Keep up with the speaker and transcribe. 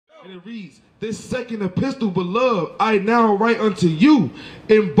And it reads, this second epistle, beloved, I now write unto you,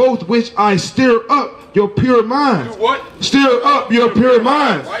 in both which I stir up your pure minds. What? Stir up your pure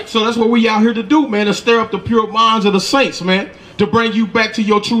minds. Right. So that's what we out here to do, man, to stir up the pure minds of the saints, man, to bring you back to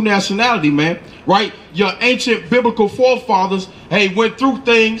your true nationality, man. Right? Your ancient biblical forefathers, hey, went through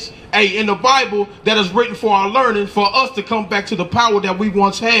things, hey, in the Bible that is written for our learning, for us to come back to the power that we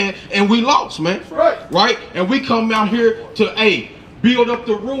once had and we lost, man. That's right. Right? And we come out here to, hey, build up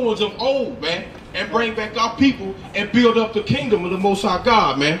the ruins of old, man, and bring back our people and build up the kingdom of the Most High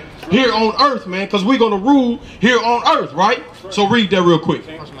God, man, here on earth, man, because we're going to rule here on earth, right? So read that real quick.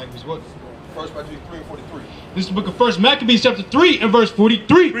 First Maccabees, what? First Maccabees 3:43. This is the book of First Maccabees chapter 3 and verse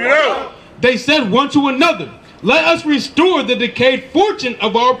 43. Yeah. They said one to another, let us restore the decayed fortune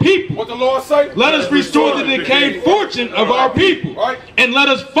of our people. What the Lord say? Let us restore the decayed fortune of our people. Right. And let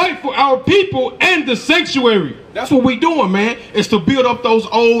us fight for our people and the sanctuary. That's what we doing, man. Is to build up those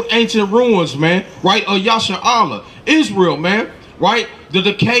old ancient ruins, man. Right? Yasha Allah, Israel, man. Right? The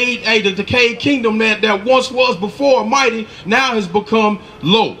decayed kingdom that once was before mighty, now has become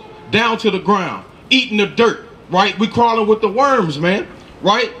low, down to the ground, eating the dirt. Right? We crawling with the worms, man.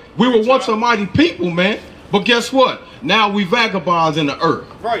 Right? We were once a mighty people, man. But guess what? Now we vagabonds in the earth.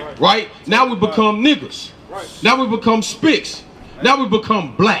 Right. Right? Now we become niggas. Right. Now we become spicks. Now we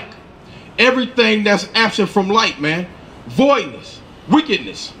become black. Everything that's absent from light, man. Voidness,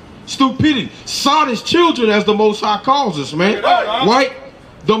 wickedness, stupidity. Sodist children, as the Most High calls us, man. Right?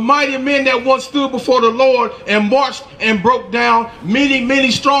 The mighty men that once stood before the Lord and marched and broke down many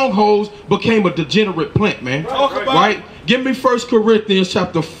strongholds became a degenerate plant, man. Right? Give me 1 Corinthians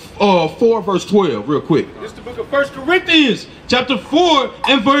chapter 4 verse 12 real quick. This is the book of 1 Corinthians chapter 4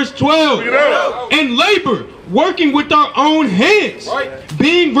 and verse 12. And labor, working with our own hands. Right.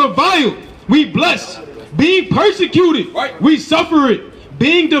 Being reviled, we bless. Being persecuted, right, we suffer it.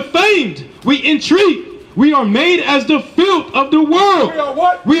 Being defamed, we entreat. We are made as the filth of the world. We are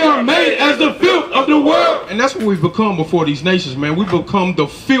what? We are made as the filth of the world. And that's what we've become before these nations, man. We become the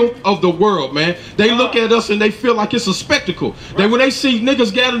filth of the world, man. They look at us and they feel like it's a spectacle. When they see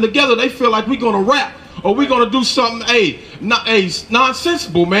niggas gathering together, they feel like we're going to rap. Or we're going to do something,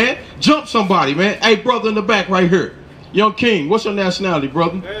 nonsensible, man. Jump somebody, man. Hey, brother in the back right here. Young King, what's your nationality,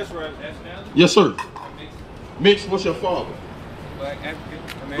 brother? That's right. Nationality? Yes, sir. Mixed. What's your father? Black,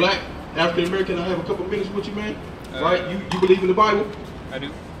 African, American. Black, African American. I have a couple minutes with you, man. Right? You believe in the Bible? I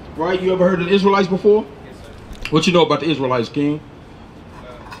do. Right? You ever heard of the Israelites before? Yes, sir. What you know about the Israelites, King?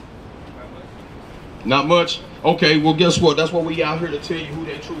 Not much? Okay, well, guess what? That's what we out here to tell you who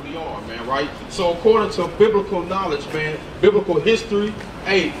they truly are, man, right? So according to biblical knowledge, man, biblical history,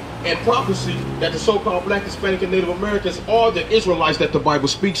 and prophecy, that the so-called Black, Hispanic, and Native Americans are the Israelites that the Bible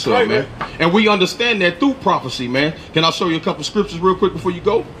speaks of, man. And we understand that through prophecy, man. Can I show you a couple scriptures real quick before you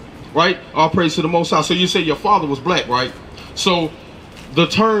go? Right? All praise to the Most High. So you say your father was black, right? So the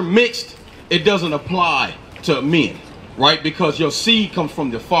term mixed, it doesn't apply to men. Right? Because your seed comes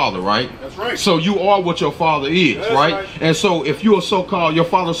from your father, right? That's right. So you are what your father is, right? And so if you're your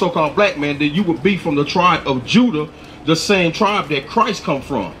father's so-called black man, then you would be from the tribe of Judah, the same tribe that Christ come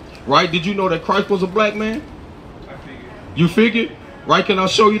from, right? Did you know that Christ was a black man? I figured. You figured? Right? Can I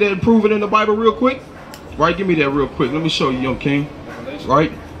show you that and prove it in the Bible real quick? Right? Give me that real quick. Let me show you, young king.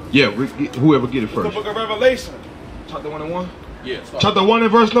 Right? Yeah, whoever get it first. The book of Revelation. Chapter 1 and 1? Yeah. Chapter 1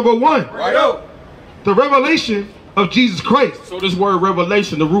 and verse number 1. Right up. The revelation of Jesus Christ. So this word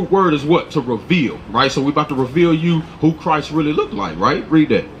revelation, the root word is what? To reveal, right? So we're about to reveal you who Christ really looked like, right? Read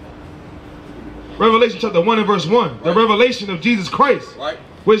that. Revelation chapter 1 and verse 1. Right. The revelation of Jesus Christ, right,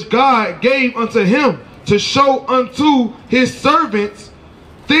 which God gave unto him to show unto his servants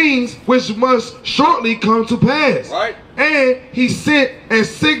things which must shortly come to pass. Right. And he sent and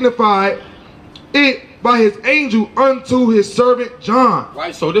signified it by his angel unto his servant John.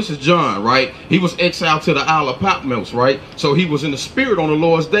 Right, so this is John, right? He was exiled to the Isle of Patmos, right? So he was in the spirit on the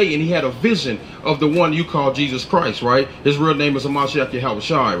Lord's day, and he had a vision of the one you call Jesus Christ, right? His real name is Amashiach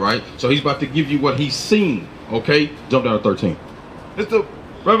Yahushai, right? So he's about to give you what he's seen, okay? Jump down to 13. It's the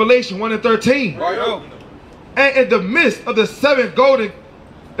Revelation 1 and 13. Right up. And in the midst of the seven golden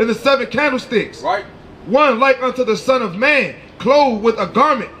and the seven candlesticks, right, one like unto the Son of Man, clothed with a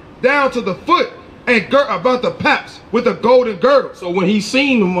garment down to the foot, and girt about the paps with a golden girdle. So when he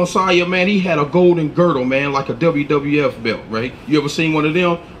seen the Messiah, man, he had a golden girdle, man, like a WWF belt, right? You ever seen one of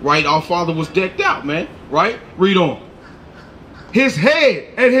them? Right? Our Father was decked out, man. Right? Read on. His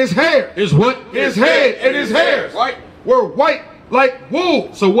head and his hair. His what? His head and his hair. Right? Were white like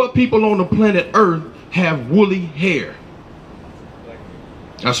wool. So what people on the planet Earth have woolly hair?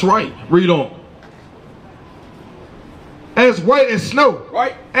 That's right. Read on. as white as snow.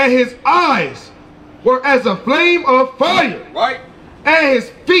 Right. And his eyes were as a flame of fire. Right. And his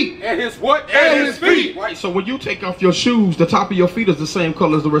feet. And his what? And his feet. Right, so when you take off your shoes, the top of your feet is the same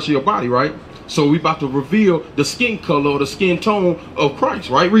color as the rest of your body, right? So we about to reveal the skin color or the skin tone of Christ,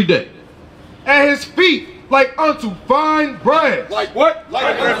 right? Read that. And his feet like unto fine brass. Like what?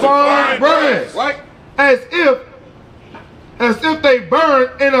 Like fine brass. Right. As if they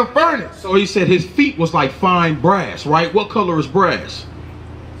burn in a furnace. So he said his feet was like fine brass, right? What color is brass?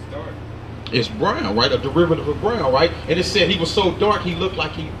 It's brown, right? A derivative of brown, right? And it said he was so dark he looked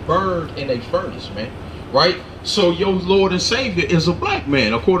like he burned in a furnace, man. Right? So your Lord and Savior is a black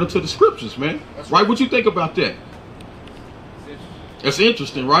man, according to the scriptures, man. Right? What you think about that? It's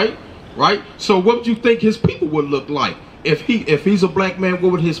interesting, right? Right? So what would you think his people would look like? If he's a black man,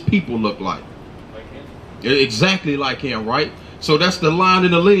 what would his people look like? Like him. Exactly like him, right? So that's the line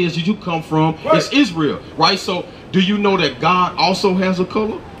in the lineage that you come from. Right. It's Israel, right? So do you know that God also has a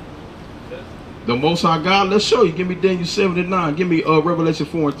color? The Most High God. Let's show you. Give me Daniel 7 and 9. Give me Revelation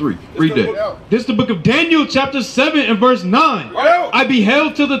 4 and 3. Read that. This is the book of Daniel, chapter 7 and verse 9. I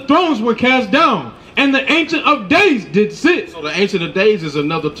beheld till the thrones were cast down, and the Ancient of Days did sit. So the Ancient of Days is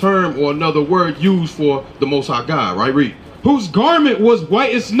another term or another word used for the Most High God, right? Read. Whose garment was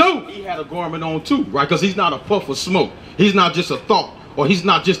white as snow. He had a garment on too, right? Because he's not a puff of smoke. He's not just a thought, or he's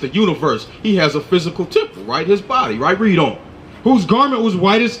not just a universe. He has a physical temple, right? His body, right? Read on. Whose garment was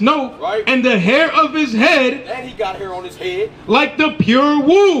white as snow, right. And the hair of his head, and he got hair on his head, like the pure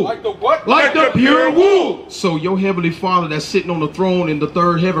wool. Like the what? Like the pure wool. So your heavenly Father that's sitting on the throne in the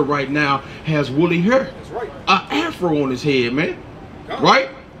third heaven right now has woolly hair. That's right. An afro on his head, man.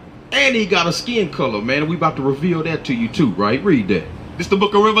 Right? And he got a skin color, man. We about to reveal that to you too, right? Read that. This is the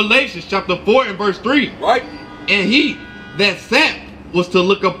book of Revelation, chapter 4 and verse 3. Right. And he that sat was to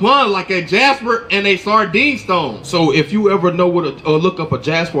look upon like a jasper and a sardine stone. So if you ever know what look up a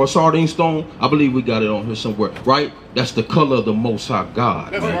jasper or sardine stone, I believe we got it on here somewhere, right? That's the color of the Most High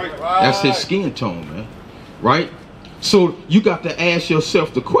God. That's right. That's his skin tone, man. Right? So you got to ask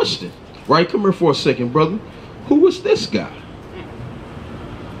yourself the question, right? Come here for a second, brother. Who is this guy?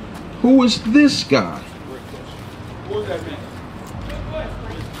 Who is this guy? Who is that man?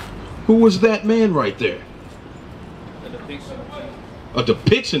 Who is that man right there? The depiction of Jesus. A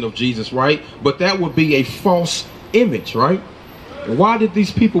depiction of Jesus, right? But that would be a false image, right? Why did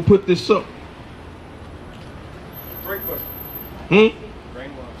these people put this up? Great question.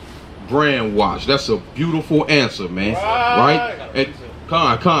 Brainwash. Brainwash. That's a beautiful answer, man. Right? And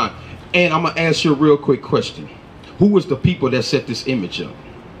Con. And I'm gonna ask you a real quick question. Who was the people that set this image up?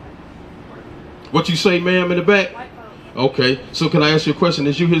 What you say, ma'am, in the back? Okay. So can I ask you a question?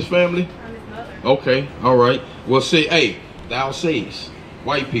 Is you his family? I'm his mother. Okay. All right. Well, say, hey, thou sayest.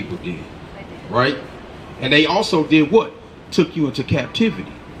 White people did. Right? And they also did what? Took you into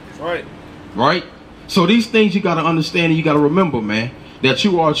captivity. Right. Right? So these things you got to understand and you got to remember, man, that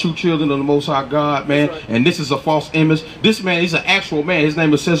you are true children of the Most High God, man. Right. And this is a false image. This man is an actual man. His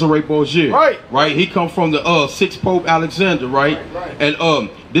name is Cesare Borgia. Right. Right? He come from the sixth Pope Alexander, right? And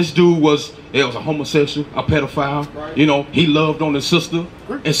this dude was a homosexual, a pedophile. Right. You know, he loved on his sister,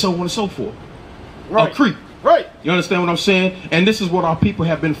 and so on and so forth. Right. A creep. Right. You understand what I'm saying? And this is what our people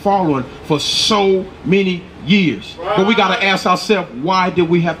have been following for so many years. Right. But we got to ask ourselves, why did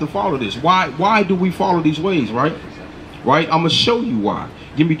we have to follow this? Why do we follow these ways, right? Right? I'm going to show you why.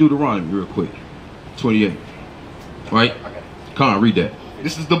 Give me Deuteronomy real quick. 28. Right? Come on, read that.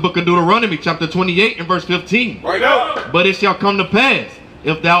 This is the book of Deuteronomy, chapter 28 and verse 15. Right now. But it shall come to pass,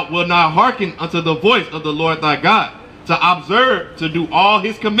 if thou wilt not hearken unto the voice of the Lord thy God, to observe, to do all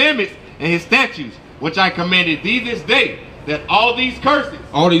his commandments and his statutes, which I commanded thee this day, that all these curses,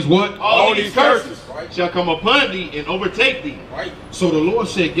 all these what? All these curses right, shall come upon thee and overtake thee. Right. So the Lord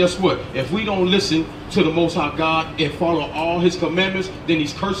said, guess what? If we don't listen to the Most High God and follow all his commandments, then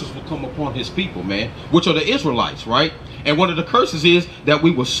these curses will come upon his people, man, which are the Israelites, right? And one of the curses is that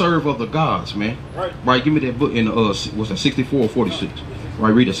we will serve other gods, man. Right. Right. Give me that book in what's that, 64 or 46? Right.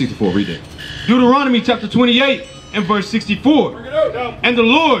 Read that. 64. Read that. Deuteronomy chapter 28 and verse 64. And the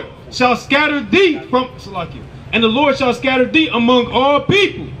Lord shall scatter thee and the Lord shall scatter thee among all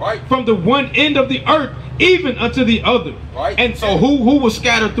people, right, from the one end of the earth even unto the other. Right. And so who was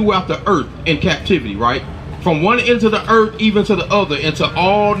scattered throughout the earth in captivity, right? From one end of the earth even to the other, into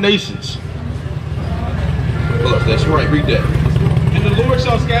all nations. That's right. Read that. And the Lord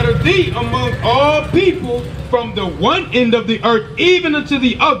shall scatter thee among all people from the one end of the earth even unto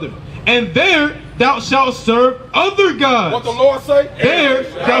the other. And there thou shalt serve other gods. What the Lord say? There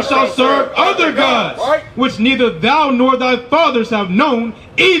thou shalt serve other gods, right, which neither thou nor thy fathers have known,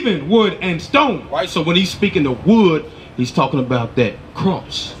 even wood and stone. Right. So when he's speaking of wood He's talking about that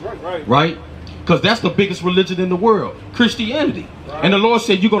cross, right? Because that's the biggest religion in the world, Christianity. And the Lord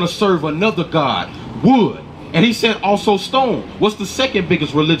said, you're going to serve another God, wood. And he said also stone. What's the second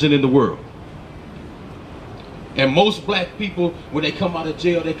biggest religion in the world? And most black people, when they come out of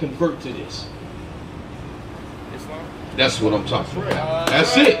jail, they convert to this. That's what I'm talking about.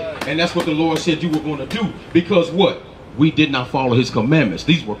 That's it. And that's what the Lord said you were going to do. Because what? We did not follow his commandments.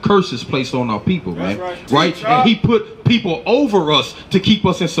 These were curses placed on our people, man. Right? And he put people over us to keep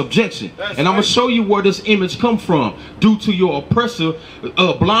us in subjection. And I'm going to show you where this image come from. Due to your oppressor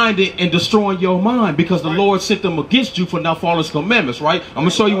blinding and destroying your mind. Because the Lord sent them against you for not following his commandments, right? I'm going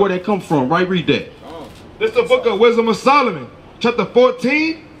to show you where they come from, right? Read that. This is the book of Wisdom of Solomon, chapter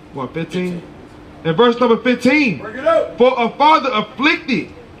 14, 15, and verse number 15. For a father afflicted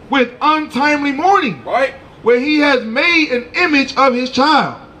with untimely mourning, right, where he has made an image of his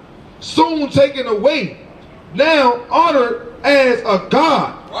child, soon taken away, now honored as a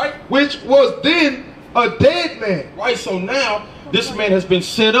god, right, which was then a dead man. Right, so now this man has been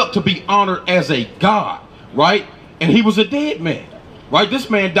set up to be honored as a god, right? And he was a dead man. Right, this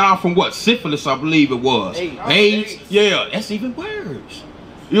man died from what? Syphilis, I believe it was. AIDS. Yeah, that's even worse.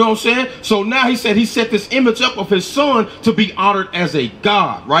 You know what I'm saying? So now he said he set this image up of his son to be honored as a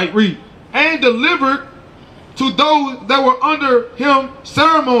god. Right, read. And delivered to those that were under him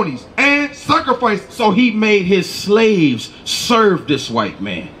ceremonies and sacrifices. So he made his slaves serve this white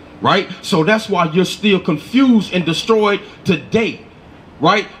man. Right? So that's why you're still confused and destroyed today.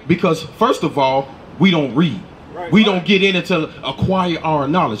 Right? Because first of all, we don't read. We don't get in until acquire our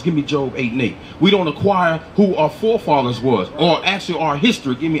knowledge. Give me Job 8 and 8. We don't acquire who our forefathers was, or actually our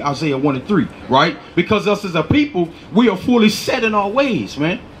history. Give me Isaiah 1 and 3, right? Because us as a people, we are fully set in our ways,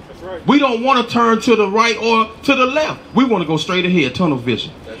 man. We don't want to turn to the right or to the left. We want to go straight ahead, tunnel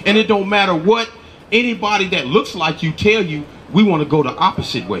vision. And it don't matter what anybody that looks like you tell you, we want to go the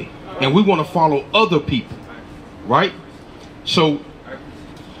opposite way. And we want to follow other people, right? So,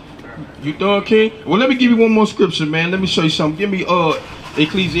 you done, King? Well, let me give you one more scripture, man. Let me show you something. Give me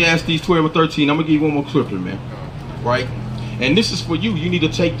Ecclesiastes 12 and 13. I'm going to give you one more scripture, man. Right? And this is for you. You need to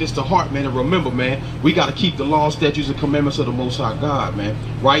take this to heart, man. And remember, man, we got to keep the laws, statutes, and commandments of the Most High God, man.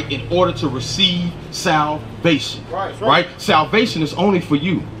 Right? In order to receive salvation. Right? Salvation is only for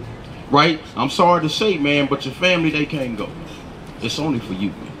you. Right? I'm sorry to say, man, but your family, they can't go. It's only for you,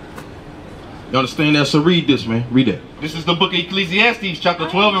 man. You understand that? So read this, man. Read that. This is the book of Ecclesiastes, chapter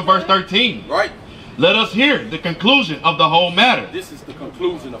 12 and verse 13. Right. Let us hear the conclusion of the whole matter. This is the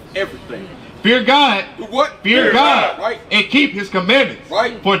conclusion of everything. Fear God. What? Fear God. Right. And keep his commandments.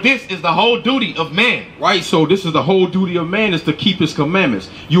 Right. For this is the whole duty of man. Right. So this is the whole duty of man, is to keep his commandments.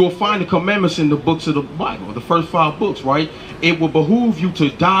 You will find the commandments in the books of the Bible, the first 5 books, right? It will behoove you to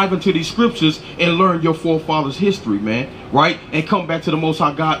dive into these scriptures and learn your forefathers' history, man. Right? And come back to the Most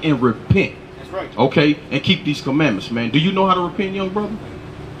High God and repent. Right. Okay, and keep these commandments, man. Do you know how to repent, young brother?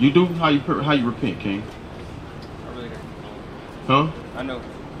 You do? How you repent, King? I really gotta Huh? I know,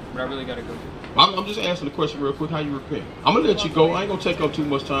 but I really gotta go. I'm just asking the question real quick. How you repent? I'm gonna let you go. I ain't gonna take up too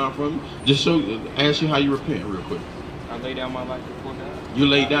much time from you. Just ask you how you repent real quick. I lay down my life before God. You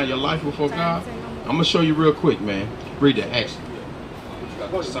lay down your life before God? I'm gonna show you real quick, man. Read that. Action.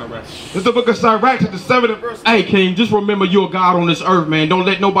 This is the book of Sirach, chapter 7 and verse. Hey, King, just remember you're a God on this earth, man. Don't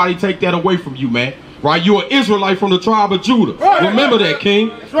let nobody take that away from you, man. Right? You're an Israelite from the tribe of Judah. Remember that,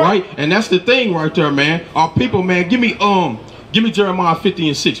 King. Right? And that's the thing right there, man. Our people, man. Give me Jeremiah 50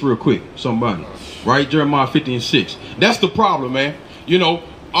 and 6 real quick, somebody. Right? Jeremiah 50 and 6. That's the problem, man. You know,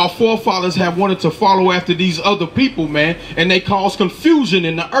 our forefathers have wanted to follow after these other people, man, and they caused confusion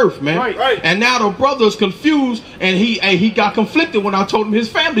in the earth, man. Right. And now the brother's confused, and he got conflicted when I told him his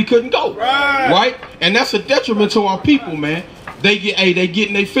family couldn't go. Right? And that's a detriment to our people, man. They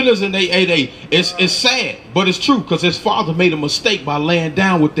getting their feelings, and it's sad, but it's true, because his father made a mistake by laying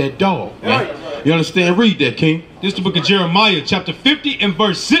down with that dog, man. You understand? Read that, King. This is the book of Jeremiah, chapter 50 and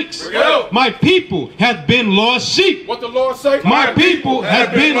verse 6. My people have been lost sheep. What the Lord say? My people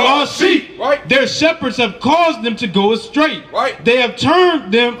have been lost sheep. Right. Their shepherds have caused them to go astray. Right. They have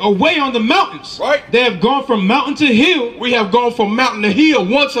turned them away on the mountains. Right. They have gone from mountain to hill. We have gone from mountain to hill,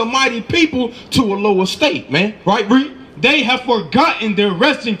 once a mighty people, to a lower state, man. Right, read. They have forgotten their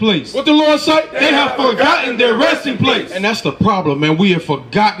resting place. What the Lord say? They have forgotten their resting place. And that's the problem, man. We have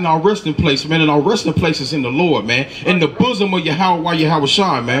forgotten our resting place, man. And our resting place is in the Lord, man. In the bosom of Yahweh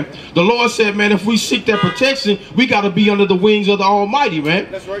Shai, man. The Lord said, man, if we seek that protection, we got to be under the wings of the Almighty,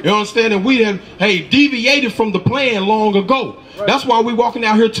 man. That's right. You understand? And we then, deviated from the plan long ago. Right. That's why we walking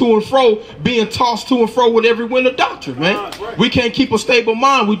out here to and fro, being tossed to and fro with every wind of doctrine, man. Right. We can't keep a stable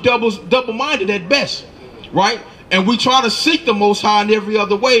mind. We double-minded at best, right? And we try to seek the Most High in every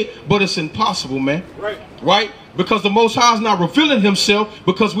other way, but it's impossible, man. Right? Because the Most High is not revealing himself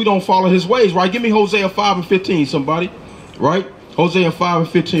because we don't follow his ways, right? Give me Hosea 5 and 15, somebody. Right? Hosea 5 and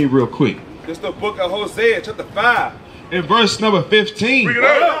 15 real quick. This is the book of Hosea, chapter 5. In verse number 15.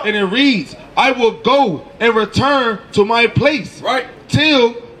 And it reads, I will go and return to my place. Right.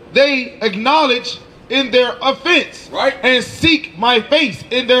 Till they acknowledge in their offense. Right. And seek my face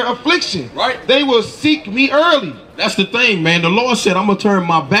in their affliction. Right. They will seek me early. That's the thing, man. The Lord said, I'm going to turn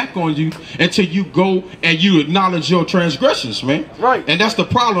my back on you until you go and you acknowledge your transgressions, man. Right. And that's the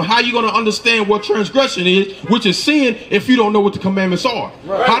problem. How are you going to understand what transgression is, which is sin, if you don't know what the commandments are?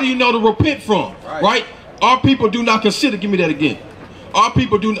 Right. How do you know to repent from? Right? Our people do not consider, give me that again. Our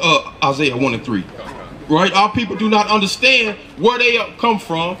people do, Isaiah 1 and 3. Right? Our people do not understand where they come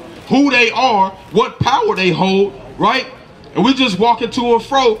from, who they are, what power they hold, right? And we just walking to and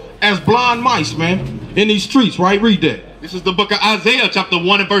fro as blind mice, man, in these streets, right? Read that. This is the book of Isaiah, chapter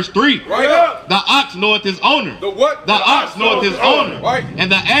 1 and verse 3. Right up. The ox knoweth his owner. The what? The ox knoweth his owner. Right.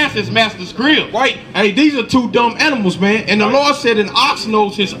 And the ass his master's crib. Right? Hey, these are two dumb animals, man. And the Lord said an ox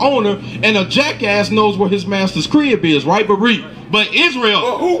knows his owner and a jackass knows where his master's crib is, right? But read. But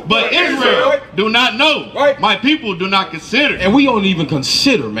Israel, But Israel do not know. Right. My people do not consider. And we don't even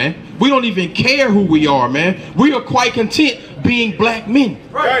consider, man. We don't even care who we are, man. We are quite content being black men.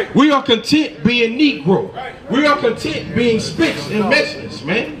 Right. We are content being Negro. We are content being Spicks and Mexicans,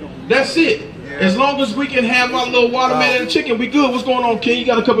 man. That's it. As long as we can have our little watermelon and chicken, we good. What's going on, King? You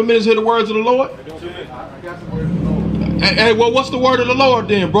got a couple minutes to hear the words of the Lord? Hey, well, what's the word of the Lord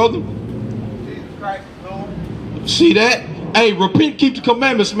then, brother? See that? Hey, repent, keep the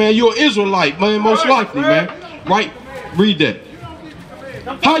commandments, man. You're an Israelite, man, most likely, man. Right? Read that.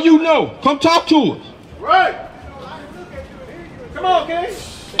 How you know? Come talk to us. Right. Come on, King.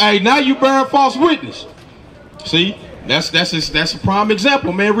 Hey, now you bearing false witness. See? That's a prime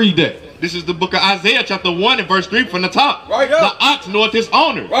example, man. Read that. This is the book of Isaiah, chapter 1 and verse 3 from the top. Right. The ox knoweth his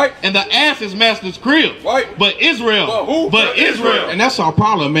owner. Right. And the ass his master's crib. Right. But Israel. But who? But Israel. And that's our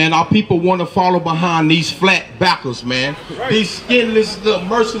problem, man. Our people want to follow behind these flat backers, man. These skinless, little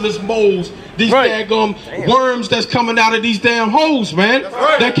merciless moles. These daggum worms that's coming out of these damn holes, man.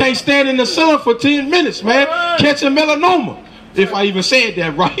 That can't stand in the sun for 10 minutes, man. Catching melanoma. If I even said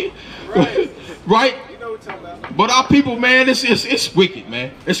that right. Right? But our people, man, it's wicked,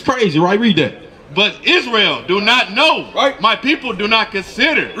 man. It's crazy, right? Read that. But Israel do not know. Right. My people do not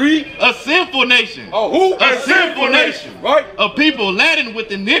consider. Read. A sinful nation. Oh, who? A sinful nation. Right. A people laden with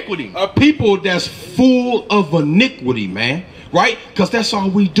iniquity. A people that's full of iniquity, man. Right? Because that's all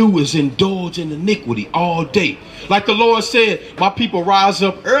we do is indulge in iniquity all day. Like the Lord said, my people rise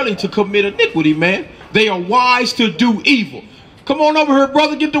up early to commit iniquity, man. They are wise to do evil. Come on over here,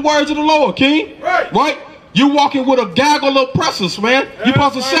 brother. Get the words of the Lord, King. Right? You walking with a gaggle of oppressors, man. You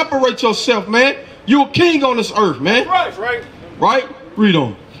supposed to separate yourself, man. You a king on this earth, man. Right? Read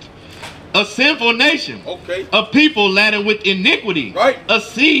on. A sinful nation. Okay. A people laden with iniquity. Right. A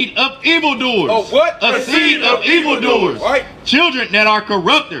seed of evildoers. Oh, what? A seed of evildoers. Right. Children that are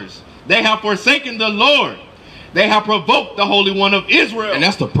corrupters. They have forsaken the Lord. They have provoked the Holy One of Israel. And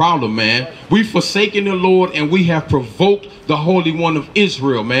that's the problem, man. We've forsaken the Lord and we have provoked the Holy One of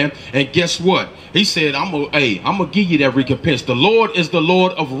Israel, man. And guess what? He said, I'm gonna give you that recompense. The Lord is the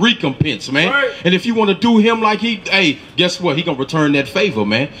Lord of recompense, man. Right. And if you want to do him like guess what? He gonna return that favor,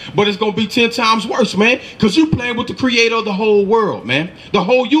 man. But it's gonna be 10 times worse, man. Because you playing with the creator of the whole world, man. The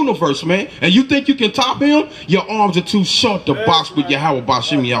whole universe, man. And you think you can top him? Your arms are too short to box with Yahweh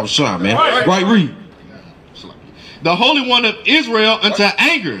Bashim Yahushua, man. Right, read. The Holy One of Israel unto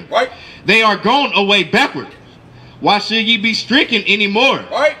anger. Right. They are gone away backward. Why should ye be stricken anymore?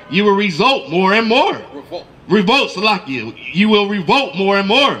 Right. You will result more and more. Revolt, Salakia. You will revolt more and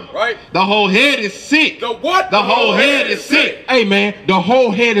more. Right. The whole head is sick. The what? The whole head is sick. Hey, man, the whole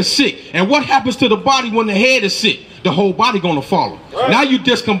head is sick. And what happens to the body when the head is sick? The whole body gonna follow. Right. Now you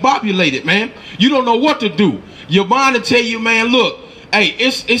discombobulated, man. You don't know what to do. Your mind will tell you, man, look, hey,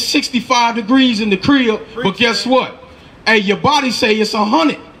 it's 65 degrees in the crib, but guess what? Hey, your body say it's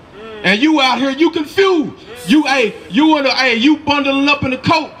 100. And you out here, you confused. You bundling up in the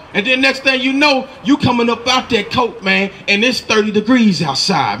coat. And then next thing you know, you coming up out that coat, man, and it's 30 degrees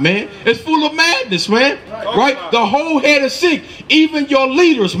outside, man. It's full of madness, man. Right? The whole head is sick. Even your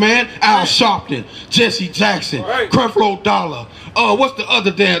leaders, man, Al Sharpton, Jesse Jackson, Creflo Dollar, what's the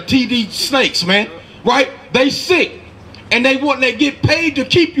other damn TD Snakes, man? Right? They sick. And they get paid to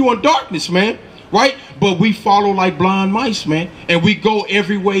keep you in darkness, man. Right? But we follow like blind mice, man. And we go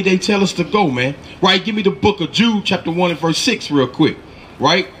every way they tell us to go, man. Right? Give me the book of Jude, chapter 1 and verse 6 real quick.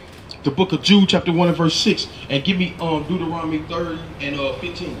 Right? the book of Jude, chapter 1 and verse 6, and give me Deuteronomy 30 and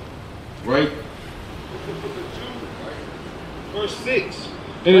 15. Right? Verse 6.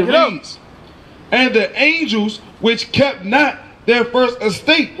 And it reads, and the angels which kept not their first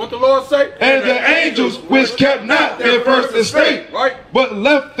estate. What the Lord say? And the angels which kept not their first estate, right? But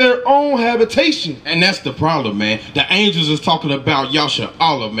left their own habitation. And that's the problem, man. The angels is talking about Yasha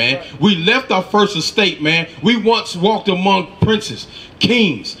Allah, man. We left our first estate, man. We once walked among princes,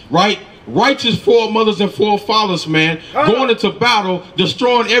 kings, right? Righteous foremothers and forefathers, man, going into battle,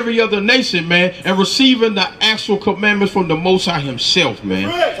 destroying every other nation, man, and receiving the actual commandments from the Most High himself, man,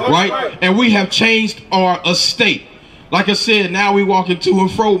 right? And we have changed our estate. Like I said, now we walking to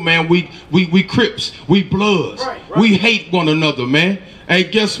and fro, man. We Crips, we Bloods, we hate one another, man. Hey,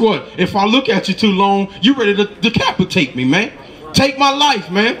 guess what? If I look at you too long, you ready to decapitate me, man. Take my life,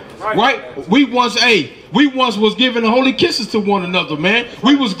 man. Right? We once was giving holy kisses to one another, man.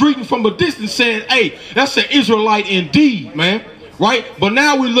 We was greeting from a distance saying, hey, that's an Israelite indeed, man. Right? But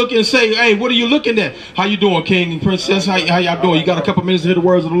now we look and say, hey, what are you looking at? How you doing, king and princess? How y'all doing? You got a couple minutes to hear the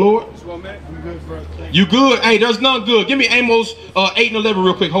words of the Lord? You good? Hey, there's none good. Give me Amos 8 and 11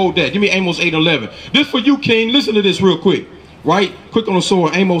 real quick. Hold that. Give me Amos 8 and 11. This for you, king. Listen to this real quick. Right? Quick on the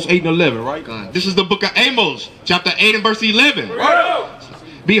sword. Amos 8 and 11, right? This is the book of Amos, chapter 8 and verse 11. Right.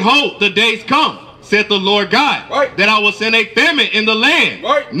 Behold, the days come, saith the Lord God, that I will send a famine in the land,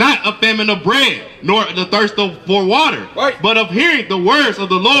 not a famine of bread, nor the thirst for water, but of hearing the words of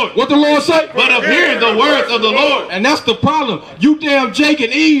the Lord. What the Lord say? But of hearing the words of the Lord. And that's the problem. You damn Jake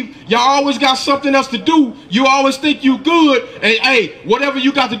and Eve, y'all always got something else to do. You always think you good. And hey, whatever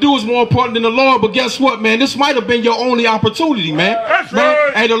you got to do is more important than the Lord. But guess what, man? This might have been your only opportunity, man. That's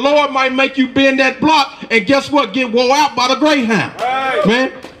right. Hey, the Lord might make you bend that block and guess what? Get wore out by the Greyhound.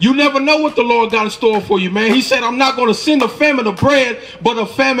 Man, you never know what the Lord got in store for you, man. He said, I'm not going to send a famine of bread, but a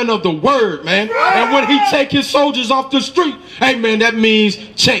famine of the word, man. And when he take his soldiers off the street, hey, man, that means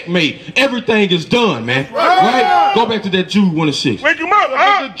checkmate. Everything is done, man. Right? Go back to that Jude 1 and 6. Wake him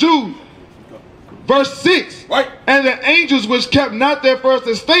up, Jude, verse 6. And the angels which kept not their first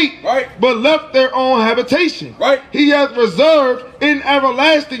estate, but left their own habitation, he hath reserved in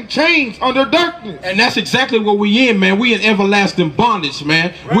everlasting chains under darkness. And that's exactly what we in, man. We in everlasting bondage,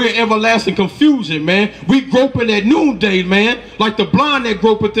 man. We're in everlasting confusion, man. We groping at noonday, man, like the blind that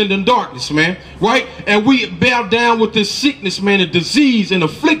gropeth in the darkness, man. Right? And we bow down with this sickness, man, and disease and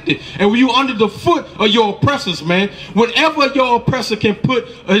afflicted. And when you under the foot of your oppressors, man, whenever your oppressor can put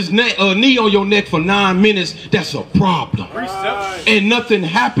his knee on your neck for 9 minutes, that's a problem. And nothing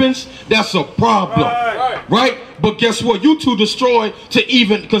happens, that's a problem. Right? But guess what? You too destroyed to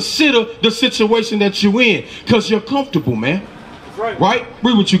even consider the situation that you're in. Because you're comfortable, man. Right?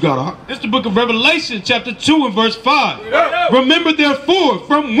 Read what you got, Doc. It's the book of Revelation, chapter 2 and verse 5. Remember therefore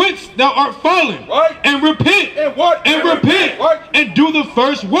from whence thou art fallen, and repent, and repent, and do the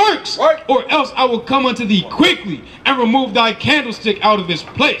first works, or else I will come unto thee quickly and remove thy candlestick out of his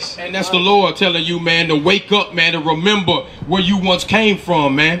place. And that's the Lord telling you, man, to wake up, man, to remember where you once came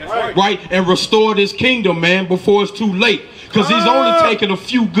from, man. Right? And restore this kingdom, man, before it's too late. Because he's only taking a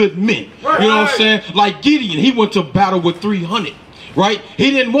few good men. You know what I'm saying? Like Gideon, he went to battle with 300. Right?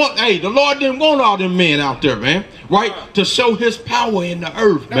 He didn't want, hey, the Lord didn't want all them men out there, man. Right? To show his power in the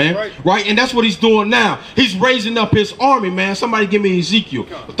earth, man. Right? And that's what he's doing now. He's raising up his army, man. Somebody give me Ezekiel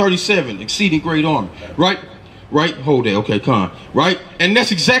 37, exceeding great army. Right? Right? Hold that. Okay, come on. Right? And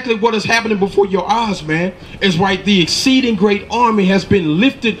that's exactly what is happening before your eyes, man. Is right, the exceeding great army has been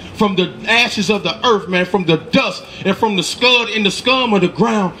lifted from the ashes of the earth, man, from the dust and from the scud and the scum of the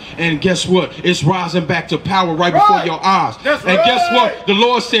ground. And guess what? It's rising back to power right before your eyes. And guess what? The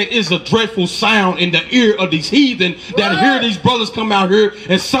Lord said it's a dreadful sound in the ear of these heathen that hear these brothers come out here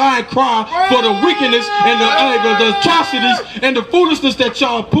and sigh cry for the wickedness and the atrocities and the foolishness that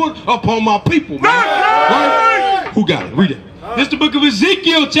y'all put upon my people, man. Right? Who got it? Read it. This is the book of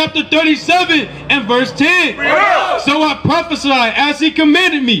Ezekiel, chapter 37 and verse 10. So I prophesied as he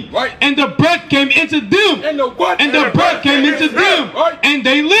commanded me, and the breath came into them, and the breath came into them, and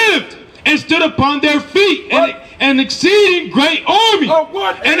they lived and stood upon their feet, an exceeding great army,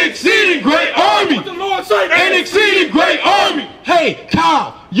 an exceeding great army, an exceeding great army. Hey,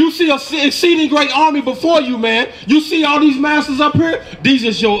 Kyle, you see an exceeding great army before you, man. You see all these masters up here? These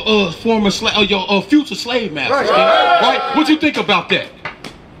is your former slave, your future slave masters, right? What you think about that?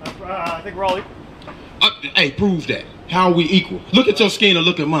 I think we're all equal. Hey, prove that. How are we equal? Look at your skin and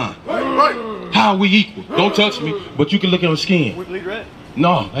look at mine. How are we equal? Don't touch me, but you can look at your skin. We bleed red.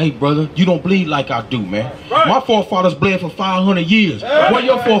 No, hey brother, you don't bleed like I do, man. My forefathers bled for 500 years. Where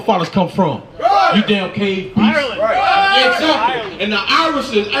your forefathers come from? You damn cave beast. Ireland. Yeah, exactly. And the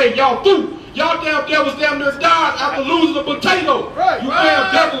Irishes, hey, y'all through. Y'all damn devils damn near died after losing a potato. You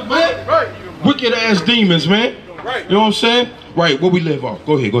damn devils, man. Wicked ass demons, man. You know what I'm saying? Right, where we live off.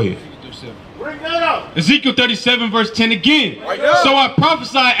 Go ahead, go ahead. Bring that up. Ezekiel 37 verse 10 again. So I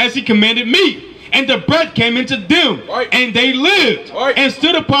prophesied as he commanded me. And the bread came into them, and they lived, and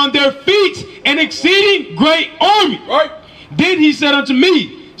stood upon their feet, an exceeding great army. Then he said unto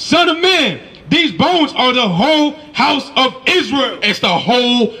me, Son of man, these bones are the whole house of Israel. It's the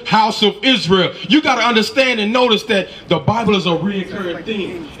whole house of Israel. You got to understand and notice that the Bible is a recurring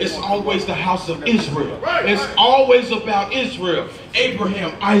theme. It's always the house of Israel. It's always about Israel.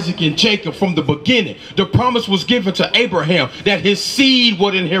 Abraham, Isaac, and Jacob from the beginning. The promise was given to Abraham that his seed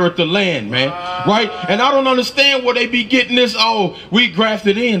would inherit the land, man. Right? And I don't understand where they be getting this, oh, we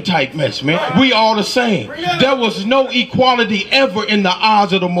grafted in type mess, man. We all the same. There was no equality ever in the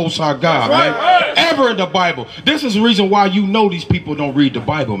eyes of the Most High God, man. Ever in the Bible. This is the reason why you know these people don't read the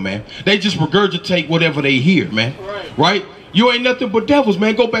Bible, man. They just regurgitate whatever they hear, man. Right? You ain't nothing but devils,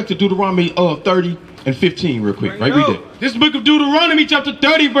 man. Go back to Deuteronomy 30 and 15 real quick. Right? Read that. This book of Deuteronomy chapter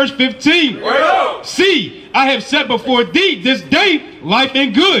 30 verse 15. See, I have set before thee this day life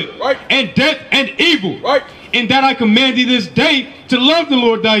and good, and death and evil. And that I command thee this day to love the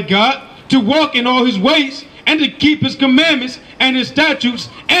Lord thy God, to walk in all his ways, and to keep his commandments and his statutes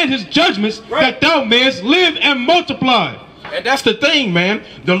and his judgments, that thou mayest live and multiply. And that's the thing, man.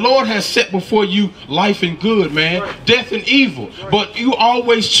 The Lord has set before you life and good, man. Death and evil. But you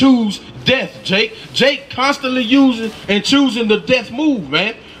always choose death, Jake. Jake constantly using and choosing the death move,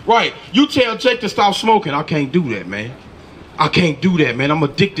 man. Right. You tell Jake to stop smoking. I can't do that, man. I can't do that, man. I'm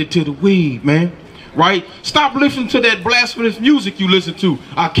addicted to the weed, man. Right? Stop listening to that blasphemous music you listen to.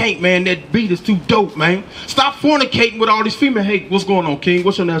 I can't, man. That beat is too dope, man. Stop fornicating with all these female. Hey, what's going on, King?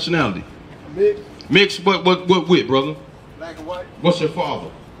 What's your nationality? Mixed. Mixed? What with, brother? Black and white. What's your father?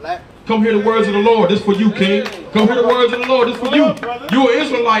 Black. Come hear the words of the Lord. This for you, King. Come hear the words of the Lord. This for you. You an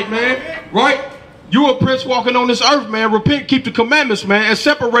Israelite, man. Right? You a prince walking on this earth, man. Repent, keep the commandments, man, and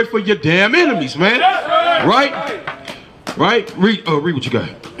separate for your damn enemies, man. Right? Right? Read what you got.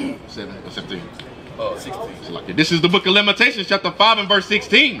 17. 16. This is the book of Lamentations, chapter 5 and verse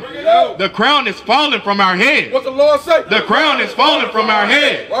 16. The crown is fallen from our head. What the Lord say? The crown is fallen from our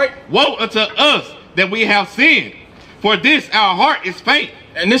head. Woe unto us that we have sinned. For this our heart is faint.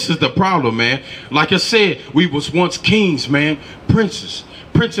 And this is the problem, man. Like I said, we was once kings, man.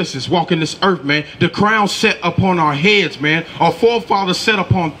 Princesses walking this earth, man. The crown set upon our heads, man. Our forefathers sat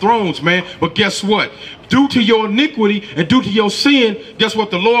upon thrones, man. But guess what? Due to your iniquity and due to your sin, guess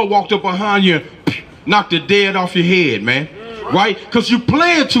what? The Lord walked up behind you and knocked the dead off your head, man. Right? Because you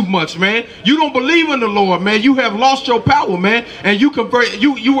playing too much, man. You don't believe in the Lord, man. You have lost your power, man. And you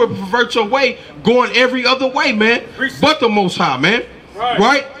will pervert your way, going every other way, man. But the Most High, man.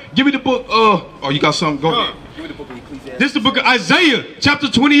 Right? Give me the book. Oh, you got something? Go ahead. This is the book of Isaiah, chapter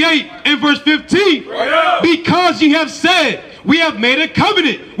 28 and verse 15. Because ye have said, we have made a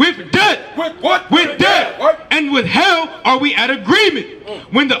covenant with death. With what? With death. And with hell are we at agreement.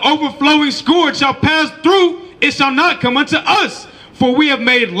 When the overflowing scourge shall pass through, it shall not come unto us. For we have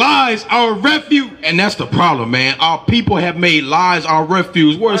made lies our refuge. And that's the problem, man. Our people have made lies our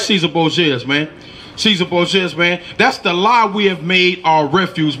refuge. Where's Caesar Borgias, man? Caesar Borgias, man. That's the lie we have made our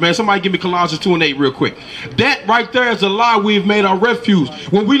refuge, man. Somebody give me Colossians 2 and 8 real quick. That right there is a lie we have made our refuge.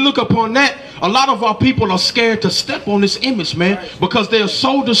 When we look upon that, a lot of our people are scared to step on this image, man, because they are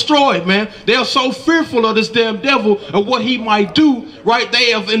so destroyed, man. They are so fearful of this damn devil and what he might do, right?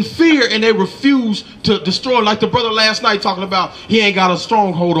 They have in fear and they refuse to destroy. Like the brother last night talking about, he ain't got a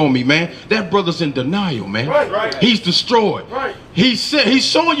stronghold on me, man. That brother's in denial, man. He's destroyed. He's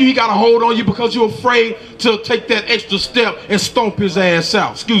showing you he got a hold on you because you're afraid to take that extra step and stomp his ass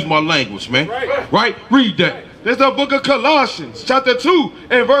out. Excuse my language, man. Right? Read that. This is the book of Colossians, chapter 2,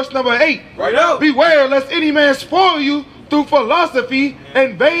 and verse number 8. Beware lest any man spoil you through philosophy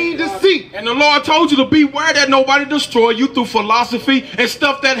and vain deceit. And the Lord told you to beware that nobody destroy you through philosophy and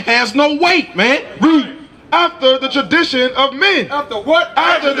stuff that has no weight, man. Read. After the tradition of men. After what?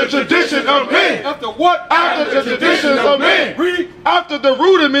 After the tradition of men. After what? After the traditions of men. Read. After the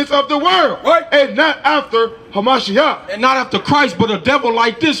rudiments of the world. And not after Hamashiach. And not after Christ, but a devil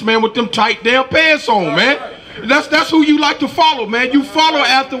like this, man, with them tight damn pants on, man. That's who you like to follow, man. You follow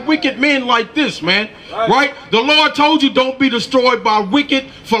after wicked men like this, man. Right? The Lord told you don't be destroyed by wicked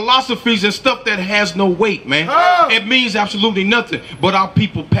philosophies and stuff that has no weight, man. It means absolutely nothing. But our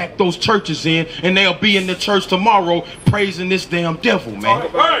people pack those churches in, and they'll be in the church tomorrow praising this damn devil, man.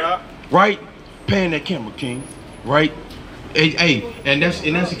 Right? Pan that camera, King. Right? Hey, and that's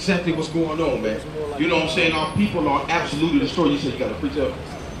exactly what's going on, man. You know what I'm saying? Our people are absolutely destroyed. You said you got to preach up.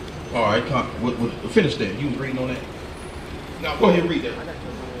 All right, finish that. You was reading on that. Now go ahead and read that.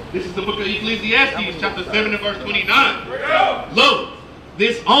 This is the book of Ecclesiastes, chapter 7 and verse 29. Look,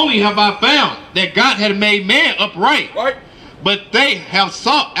 this only have I found, that God had made man upright. Right. But they have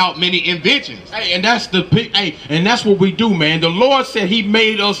sought out many inventions. Hey, and that's and that's what we do, man. The Lord said he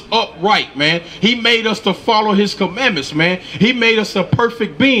made us upright, man. He made us to follow his commandments, man. He made us a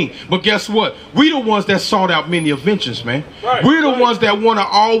perfect being. But guess what? We the ones that sought out many inventions, man. We're the ones that want to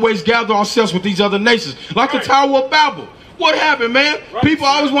always gather ourselves with these other nations. Like the Tower of Babel. What happened, man? People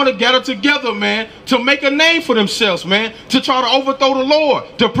always want to gather together, man, to make a name for themselves, man, to try to overthrow the Lord,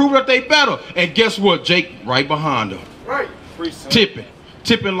 to prove that they better. And guess what? Jake right behind them.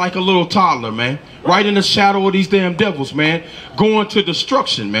 Tipping like a little toddler, man. Right in the shadow of these damn devils, man. Going to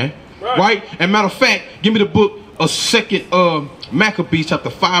destruction, man. Right? And matter of fact, give me the book of 2 Maccabees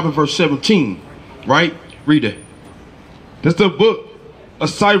chapter 5 and verse 17. Right? Read it. That's the book of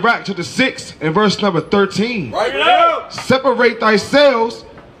Sirach chapter 6 and verse number 13. Separate thyself.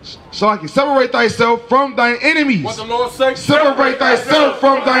 So I can separate thyself from thine enemies. What the Lord say? Separate thyself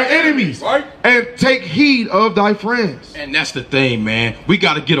from thine enemies. And take heed of thy friends. And that's the thing, man. We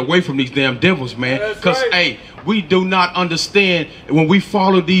got to get away from these damn devils, man. Because, hey, we do not understand. When we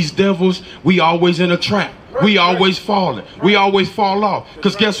follow these devils, we always in a trap. We always falling. We always fall off.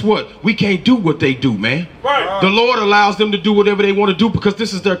 Because guess what? We can't do what they do, man. The Lord allows them to do whatever they want to do because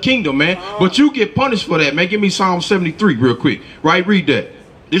this is their kingdom, man. But you get punished for that, man. Give me Psalm 73 real quick. Right? Read that.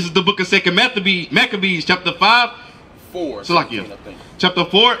 This is the book of 2 Maccabees, chapter 5. Chapter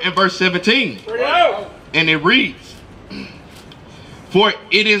 4 and verse 17. And it reads, for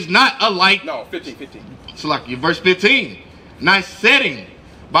it is not alike. No, 15. Verse 15. Not setting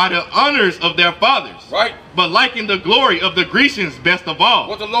by the honors of their fathers. Right. But liking the glory of the Grecians best of all.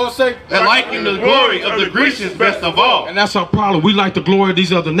 What the Lord say? And liking the glory of the Grecians best of all. And that's our problem. We like the glory of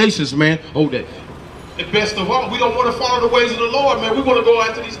these other nations, man. Hold that. And best of all, we don't want to follow the ways of the Lord, man. We want to go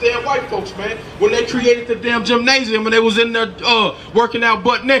after these damn white folks, man. When they created the damn gymnasium and they was in there working out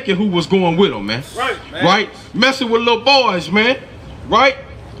butt naked, who was going with them, man? Right? Messing with little boys, man. Right?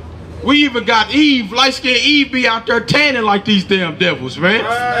 We even got Eve, light-skinned Eve, be out there tanning like these damn devils, man.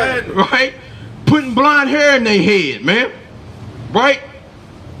 Right? Putting blonde hair in their head, man. Right?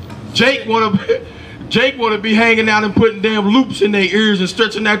 Jake wanna be hanging out and putting damn loops in their ears and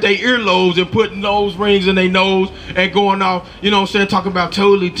stretching out their earlobes and putting nose rings in their nose and going off, you know what I'm saying, talking about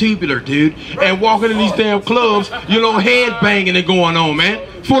totally tubular, dude. And walking in these damn clubs, you know, head banging and going on, man.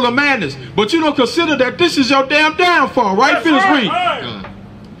 Full of madness. But you don't consider that this is your damn downfall, right? Finish reading.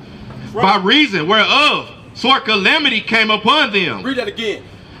 By reason whereof sore calamity came upon them. Read that again.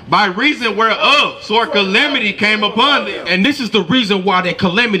 By reason whereof sore calamity came upon them. And this is the reason why that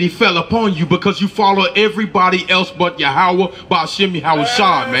calamity fell upon you, because you follow everybody else but Yahweh, Ba'ashem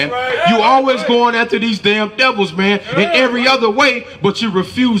Yahushua, man. You always going after these damn devils, man, in every other way, but you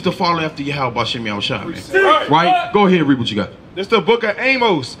refuse to follow after Yahweh, Ba'ashem Yahushua, man. Right? Go ahead and read what you got. This is the book of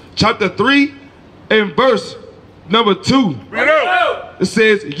Amos, chapter 3 and verse number 2. It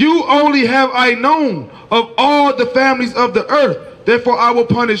says, you only have I known of all the families of the earth. Therefore I will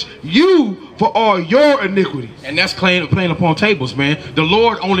punish you for all your iniquities. And that's playing upon tables, man. The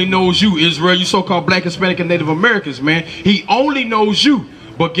Lord only knows you, Israel, you so-called Black, Hispanic, and Native Americans, man. He only knows you.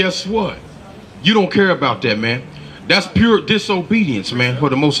 But guess what? You don't care about that, man. That's pure disobedience, man, for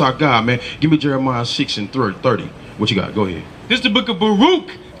the Most High God, man. Give me Jeremiah 6 and 30. What you got? Go ahead. This is the book of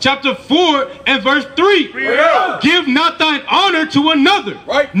Baruch, chapter 4 and verse 3. Give not thine honor to another,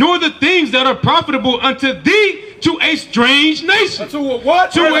 nor the things that are profitable unto thee to a strange nation. To a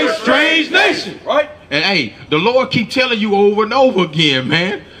what? To a strange nation. Right? And hey, the Lord keep telling you over and over again,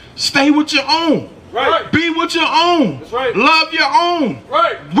 man. Stay with your own. Right. Be with your own. That's right. Love your own.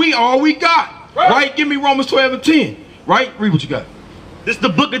 Right. We all we got. Right? Give me Romans 12 and 10. Right? Read what you got. This is the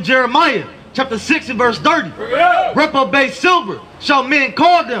book of Jeremiah, chapter 6 and verse 30. Reprobate silver shall men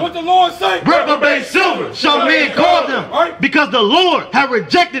call them. What the Lord say? Reprobate silver shall men call them. Right. Because the Lord have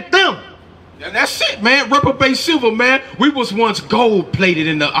rejected them. And that's it, man. Reprobate silver, man. We was once gold plated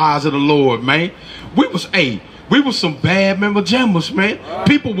in the eyes of the Lord, man. We was some bad member jammers, man.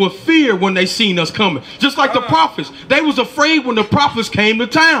 People would fear when they seen us coming. Just like the prophets. They was afraid when the prophets came to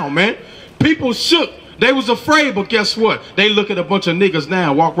town, man. People shook. They was afraid, but guess what? They look at a bunch of niggas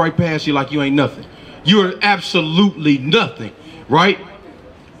now, walk right past you like you ain't nothing. You're absolutely nothing, right?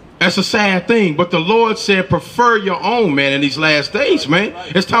 That's a sad thing, but the Lord said, prefer your own, man, in these last days, man.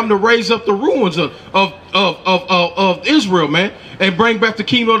 It's time to raise up the ruins of Israel, man, and bring back the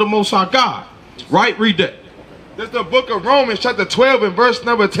kingdom of the Most High God. Right? Read that. This is the book of Romans, chapter 12, and verse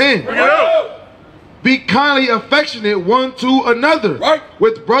number 10. Be kindly affectionate one to another, right,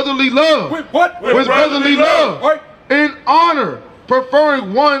 with brotherly love. With what? With brotherly love. Right. In honor,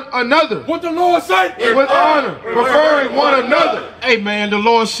 preferring one another. What the Lord say? With honor, preferring one another. Hey, man, the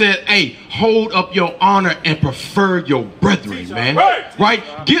Lord said, hey, hold up your honor and prefer your brethren, man. Right?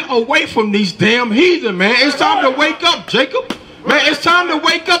 Get away from these damn heathen, man. It's time to wake up, Jacob. Man, it's time to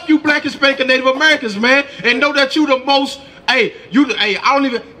wake up, you black, Hispanic, and Native Americans, man, and know that you the most, I don't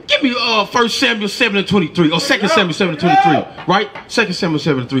even, give me 1 Samuel 7:23, or 2 Samuel 7:23, right? 2 Samuel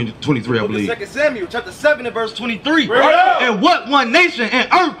 7:23, I believe. 2 Samuel chapter 7 and verse 23. And what one nation and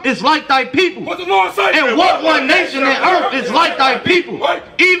earth is like thy people? What the Lord say? And what one nation and earth is like thy people?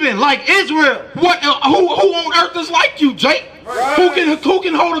 Even like Israel. What? Who on earth is like you, Jake? Who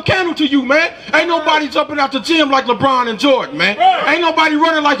can hold a candle to you, man? Ain't nobody jumping out the gym like LeBron and Jordan, man. Ain't nobody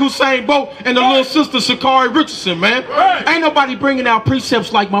running like Usain Bolt and the little sister Sha'Carri Richardson, man. Ain't nobody bringing out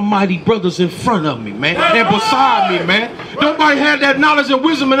precepts like my mighty brothers in front of me, man, and beside me, man. Nobody had that knowledge and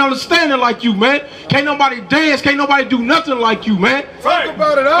wisdom and understanding like you, man. Can't nobody dance, can't nobody do nothing like you, man. Talk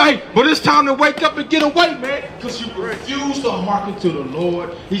about it, huh? Hey, but it's time to wake up and get away, man, because you refuse to hearken to the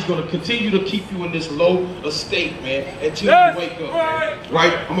Lord. He's going to continue to keep you in this low estate, man, until you wake up, man.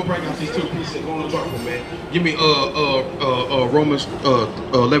 Right? I'm going to bring out these two pieces and go on the dark one, man. Give me Romans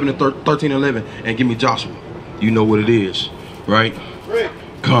 11 and 13 and 11, and give me Joshua. You know what it is, right?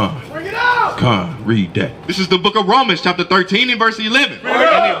 Come. Bring it out. Come, read that. This is the book of Romans, chapter 13 and verse 11.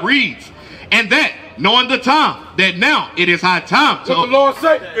 And it reads, and that, knowing the time, that now it is high time to What the Lord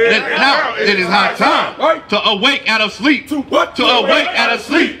say? that now it is high time to awake out of sleep. To what? To awake out of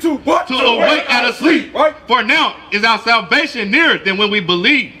sleep. To what? To awake out of sleep. Right. For now is our salvation nearer than when we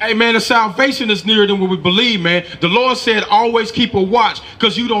believe. Hey, man, the salvation is nearer than what we believe, man. The Lord said always keep a watch,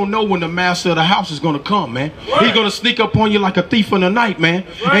 because you don't know when the master of the house is going to come, man. He's going to sneak up on you like a thief in the night, man.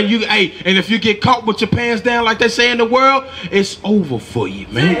 And and if you get caught with your pants down like they say in the world, it's over for you,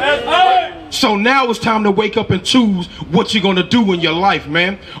 man. So now it's time to wake up and choose what you're going to do in your life,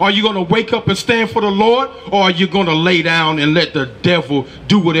 man. Are you going to wake up and stand for the Lord, or are you going to lay down and let the devil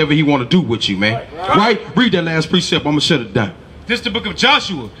do whatever he want to do with you, man? Right? Read that last precept. I'm going to shut it down. This is the book of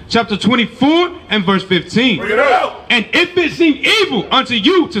Joshua, chapter 24 and verse 15. Bring it out. And if it seem evil unto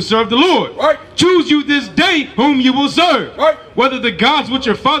you to serve the Lord, choose you this day whom you will serve. Whether the gods which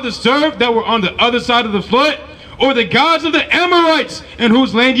your fathers served that were on the other side of the flood, or the gods of the Amorites in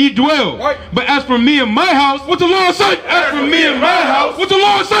whose land ye dwell. But as for me and my house, what the Lord say? As for me and my house, what the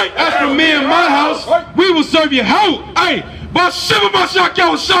Lord say? As for me and my house, we will serve you. How? Hey, Bashima Bashak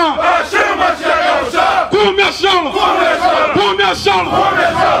Yawashah. Bashima Bashak Yawashah. Kum Yashalom. Kum Yashalom. Kum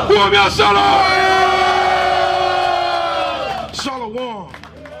Yashalom. Kum Yashalom.